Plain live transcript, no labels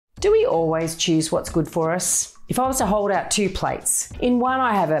Do we always choose what's good for us? If I was to hold out 2 plates, in one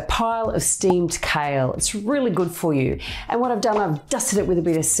I have a pile of steamed kale. It's really good for you. And what I've done, I've dusted it with a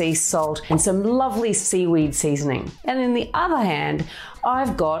bit of sea salt and some lovely seaweed seasoning. And in the other hand,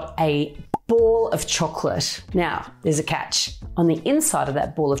 I've got a ball of chocolate. Now, there's a catch. On the inside of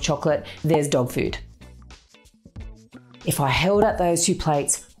that ball of chocolate, there's dog food. If I held out those 2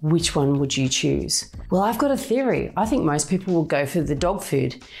 plates, which one would you choose? Well, I've got a theory. I think most people will go for the dog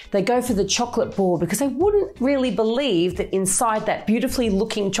food. They go for the chocolate ball because they wouldn't really believe that inside that beautifully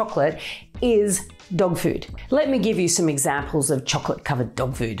looking chocolate is dog food. Let me give you some examples of chocolate covered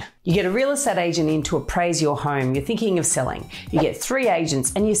dog food. You get a real estate agent in to appraise your home. You're thinking of selling. You get 3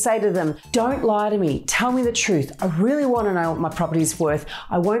 agents and you say to them, don't lie to me. Tell me the truth. I really want to know what my property's worth.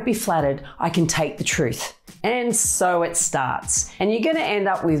 I won't be flattered. I can take the truth. And so it starts. And you're going to end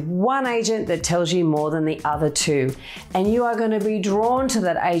up with one agent that tells you more than the other 2. And you are going to be drawn to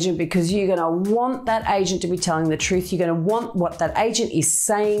that agent because you're going to want that agent to be telling the truth. You're going to want what that agent is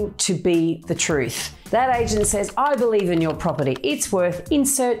saying to be the truth. That agent says, I believe in your property. It's worth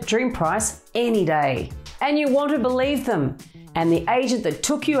insert dream price any day. And you want to believe them. And the agent that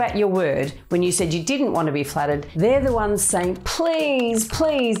took you at your word when you said you didn't want to be flattered, they're the ones saying, please,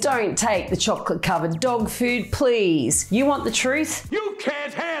 please don't take the chocolate covered dog food, please. You want the truth? You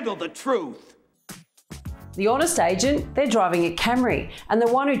can't handle the truth. The honest agent, they're driving a Camry. And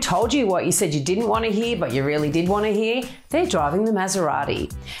the one who told you what you said you didn't want to hear, but you really did want to hear, they're driving the Maserati.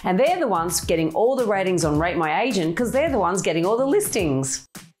 And they're the ones getting all the ratings on Rate My Agent because they're the ones getting all the listings.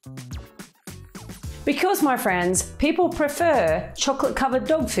 Because, my friends, people prefer chocolate-covered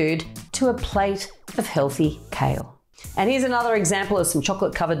dog food to a plate of healthy kale. And here's another example of some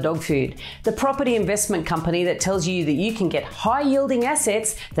chocolate-covered dog food. The property investment company that tells you that you can get high-yielding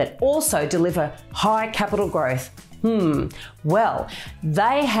assets that also deliver high capital growth. Well,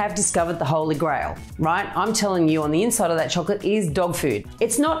 they have discovered the Holy Grail, right? I'm telling you, on the inside of that chocolate is dog food.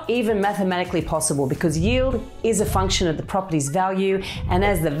 It's not even mathematically possible because yield is a function of the property's value, and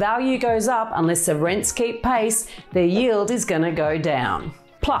as the value goes up, unless the rents keep pace, the yield is going to go down.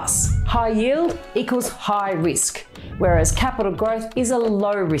 Plus, high yield equals high risk, whereas capital growth is a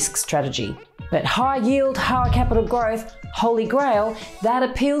low risk strategy. But high yield, high capital growth, Holy Grail, that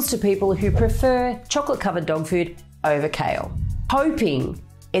appeals to people who prefer chocolate covered dog food over kale. Hoping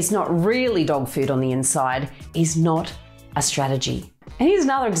it's not really dog food on the inside is not a strategy. And here's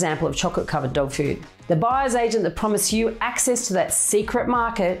another example of chocolate covered dog food. The buyer's agent that promised you access to that secret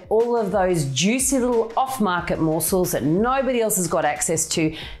market, all of those juicy little off-market morsels that nobody else has got access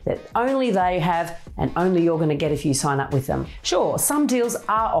to, that only they have and only you're going to get if you sign up with them. Sure, some deals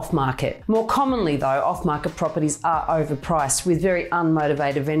are off-market. More commonly though, off-market properties are overpriced with very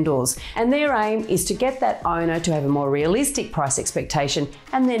unmotivated vendors. And their aim is to get that owner to have a more realistic price expectation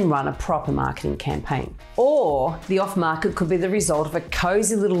and then run a proper marketing campaign. Or the off-market could be the result of a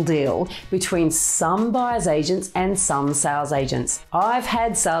cozy little deal between some buyer's agents and some sales agents. I've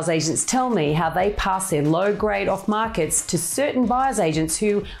had sales agents tell me how they pass their low-grade off-markets to certain buyer's agents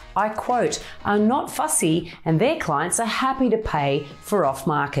who, I quote, are not fussy and their clients are happy to pay for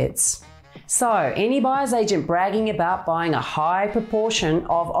off-markets. So any buyer's agent bragging about buying a high proportion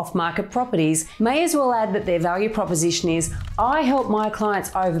of off-market properties may as well add that their value proposition is, I help my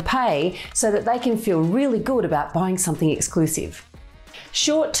clients overpay so that they can feel really good about buying something exclusive.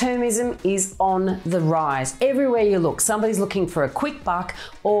 Short-termism is on the rise. Everywhere you look, somebody's looking for a quick buck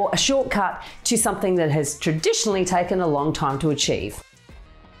or a shortcut to something that has traditionally taken a long time to achieve.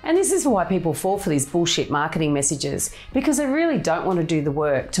 And this is why people fall for these bullshit marketing messages, because they really don't want to do the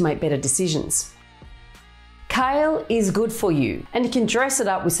work to make better decisions. Kale is good for you, and you can dress it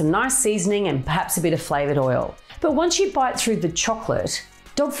up with some nice seasoning and perhaps a bit of flavoured oil. But once you bite through the chocolate,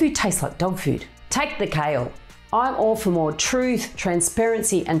 dog food tastes like dog food. Take the kale. I'm all for more truth,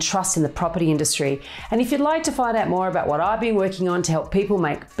 transparency and trust in the property industry. And if you'd like to find out more about what I've been working on to help people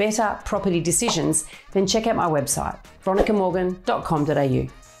make better property decisions, then check out my website, veronicamorgan.com.au.